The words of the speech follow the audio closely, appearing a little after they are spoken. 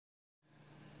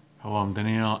Hello, I'm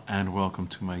Daniel, and welcome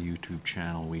to my YouTube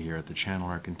channel. We here at the channel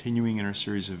are continuing in our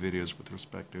series of videos with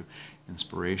respect to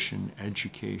inspiration,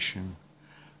 education,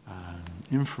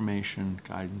 information,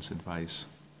 guidance, advice.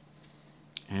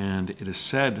 And it is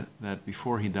said that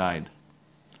before he died,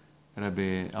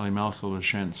 Rebbe Elimelech of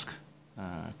Lizhensk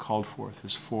called forth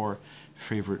his 4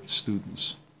 favorite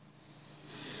students.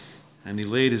 And he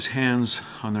laid his hands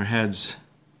on their heads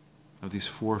of these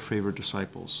 4 favorite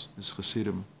disciples, his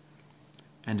Hasidim,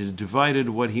 and it divided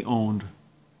what he owned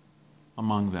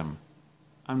among them.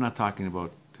 I'm not talking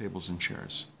about tables and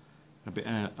chairs.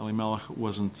 Elimelech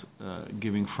wasn't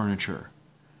giving furniture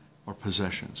or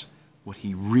possessions. What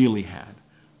he really had,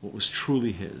 what was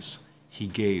truly his, he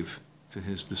gave to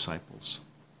his disciples.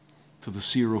 To the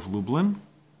Seer of Lublin,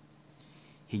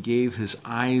 he gave his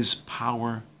eyes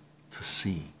power to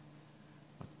see.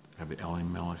 What Rebbe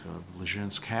Elimelech of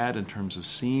Lizhensk had in terms of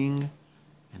seeing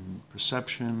and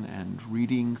perception and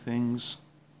reading things,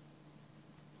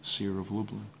 the Seer of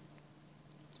Lublin.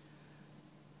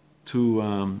 To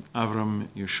Avram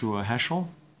Yeshua Heschel,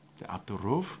 the Apter,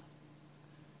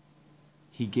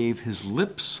 he gave his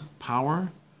lips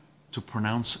power to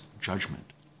pronounce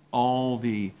judgment. All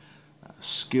the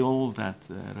skill that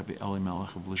Rebbe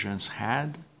Elimelech of Lizhensk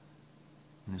had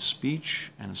in his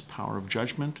speech and his power of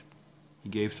judgment, he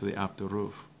gave to the Apter.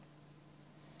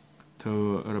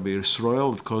 To Rabbi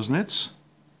Yisrael of Koznitz,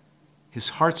 his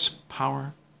heart's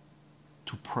power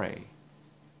to pray.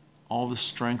 All the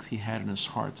strength he had in his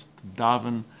heart to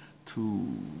daven,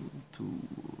 to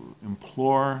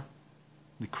implore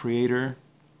the Creator,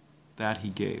 that he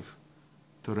gave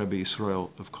to Rabbi Yisrael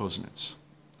of Koznitz.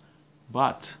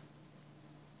 But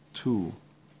to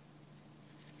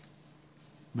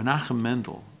Menachem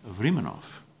Mendel of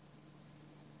Rymanov,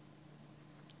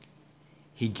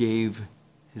 he gave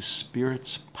his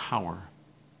spirit's power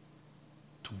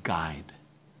to guide.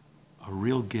 A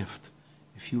real gift,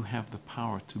 if you have the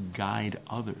power to guide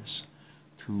others,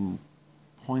 to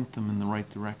point them in the right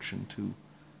direction, to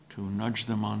nudge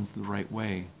them on the right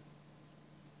way,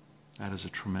 that is a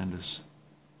tremendous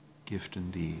gift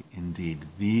indeed.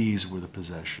 These were the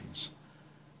possessions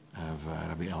of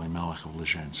Rabbi Elimelech of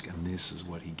Lizhensk, and this is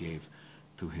what he gave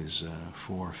to his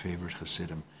 4 favorite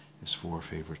Hasidim, his 4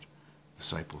 favorite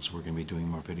disciples. We're going to be doing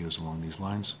more videos along these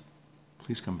lines.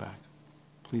 Please come back.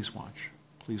 Please watch.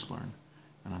 Please learn.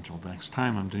 And until next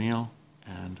time, I'm Daniel,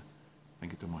 and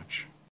thank you so much.